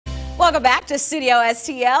Welcome back to Studio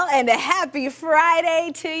STL and a happy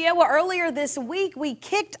Friday to you. Well, earlier this week, we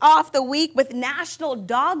kicked off the week with National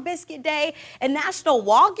Dog Biscuit Day and National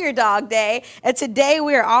Walk Your Dog Day. And today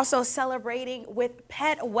we are also celebrating with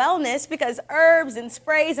pet wellness because herbs and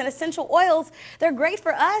sprays and essential oils, they're great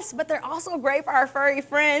for us, but they're also great for our furry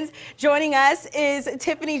friends. Joining us is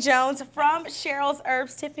Tiffany Jones from Cheryl's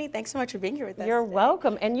Herbs. Tiffany, thanks so much for being here with us. You're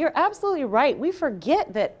welcome. And you're absolutely right. We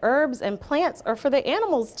forget that herbs and plants are for the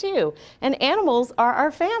animals too. And animals are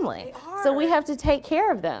our family. So we have to take care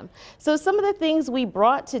of them. So some of the things we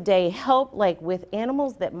brought today help like with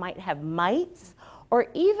animals that might have mites, or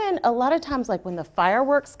even a lot of times like when the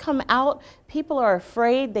fireworks come out, people are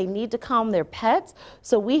afraid, they need to calm their pets.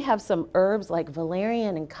 So we have some herbs like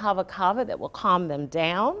valerian and kava kava that will calm them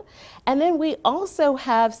down. And then we also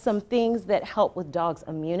have some things that help with dogs'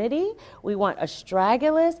 immunity. We want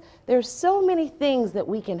astragalus. There's so many things that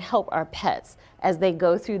we can help our pets as they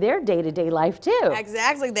go through their day-to-day life too.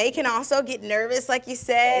 Exactly. They can also get nervous, like you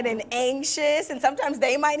said, and anxious, and sometimes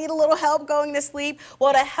they might need a little help going to sleep.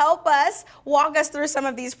 Well, to help us, walk us through some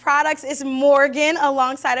of these products is Morgan,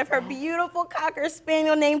 alongside of her beautiful Cocker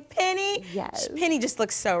Spaniel named Penny. Yes. Penny just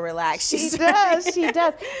looks so relaxed. She does.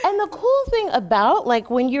 And the cool thing about like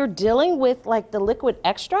when you're dealing with like the liquid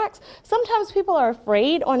extracts, sometimes people are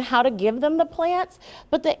afraid on how to give them the plants,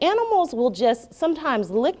 but the animals will just sometimes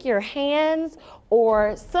lick your hands,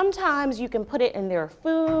 or sometimes you can put it in their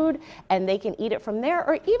food and they can eat it from there,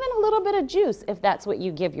 or even a little bit of juice if that's what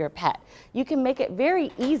you give your pet. You can make it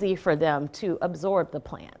very easy for them to absorb the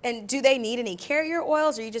plant. And do they need any carrier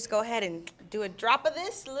oils, or you just go ahead and do a drop of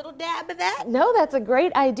this, a little dab of that? No, that's a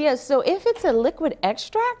great idea. So if it's a liquid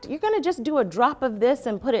extract, you're gonna just do a drop of this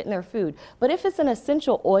and put it in their food. But if it's an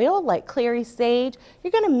essential oil like clary sage,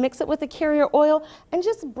 you're gonna mix it with a carrier oil and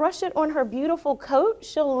just brush it on her beautiful coat.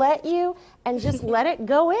 She'll let you, and just let it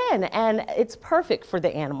go in, and it's perfect for the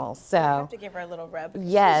animals. So I have to give her a little rub.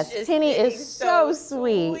 Yes, Penny is so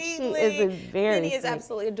sweet. She is a very Penny is sweet.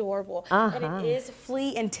 Absolutely adorable. And it is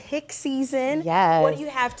flea and tick season. Yes. What do you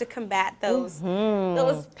have to combat those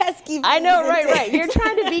pesky fleas? I know, and right. ticks? You're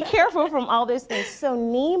trying to be careful from all those things. So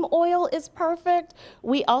neem oil is perfect.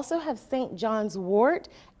 We also have St. John's wort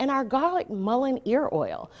and our garlic mullein ear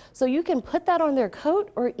oil. So you can put that on their coat,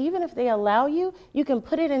 or even if they allow you, you can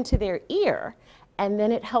put it into their ear. And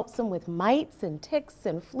then it helps them with mites and ticks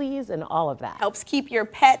and fleas and all of that. Helps keep your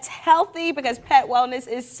pets healthy, because pet wellness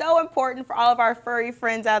is so important for all of our furry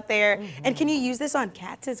friends out there. And can you use this on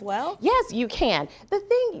cats as well? Yes, you can. The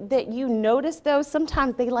thing that you notice though,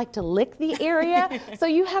 sometimes they like to lick the area. So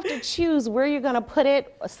you have to choose where you're gonna put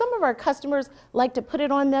it. Some of our customers like to put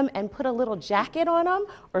it on them and put a little jacket on them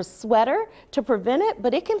or sweater to prevent it,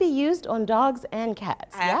 but it can be used on dogs and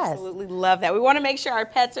cats. I absolutely love that. We wanna make sure our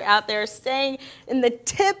pets are out there staying in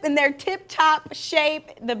their tip-top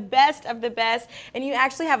shape, the best of the best. And you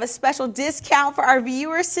actually have a special discount for our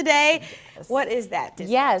viewers today. Yes. What is that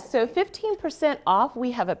discount? Yes, so 15% off.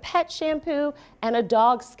 We have a pet shampoo and a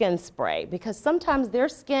dog skin spray, because sometimes their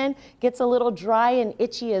skin gets a little dry and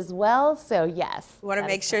itchy as well. So yes. We want to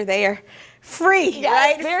make sure they are free,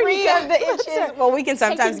 yes, right? Free of the itches. Right. Well, we can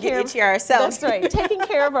sometimes get itchy ourselves. That's right. Taking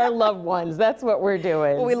care of our loved ones. That's what we're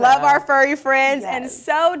doing. Well, we love our furry friends, and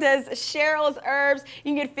so does Cheryl's Herbs.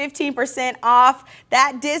 You can get 15% off.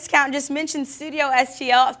 That discount just mentioned Studio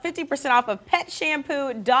STL, 50% off of pet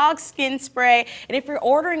shampoo, dog skin spray. And if you're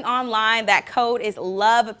ordering online, that code is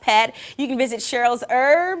LOVEPET. You can visit Cheryl's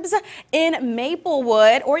Herbs in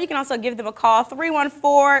Maplewood, or you can also give them a call,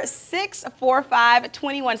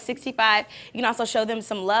 314-645-2165. You can also show them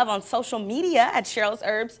some love on social media at Cheryl's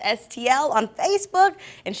Herbs STL on Facebook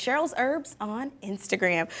and Cheryl's Herbs on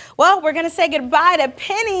Instagram. Well, we're going to say goodbye to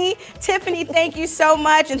Penny. Tiffany, thank you so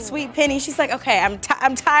much. And sweet Penny, she's like, okay, I'm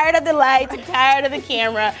tired of the lights. I'm tired of the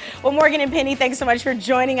camera. Well, Morgan and Penny, thanks so much for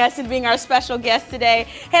joining us and being our special guest today.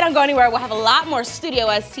 Hey, don't go anywhere. We'll have a lot more Studio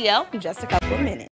STL in just a couple of minutes.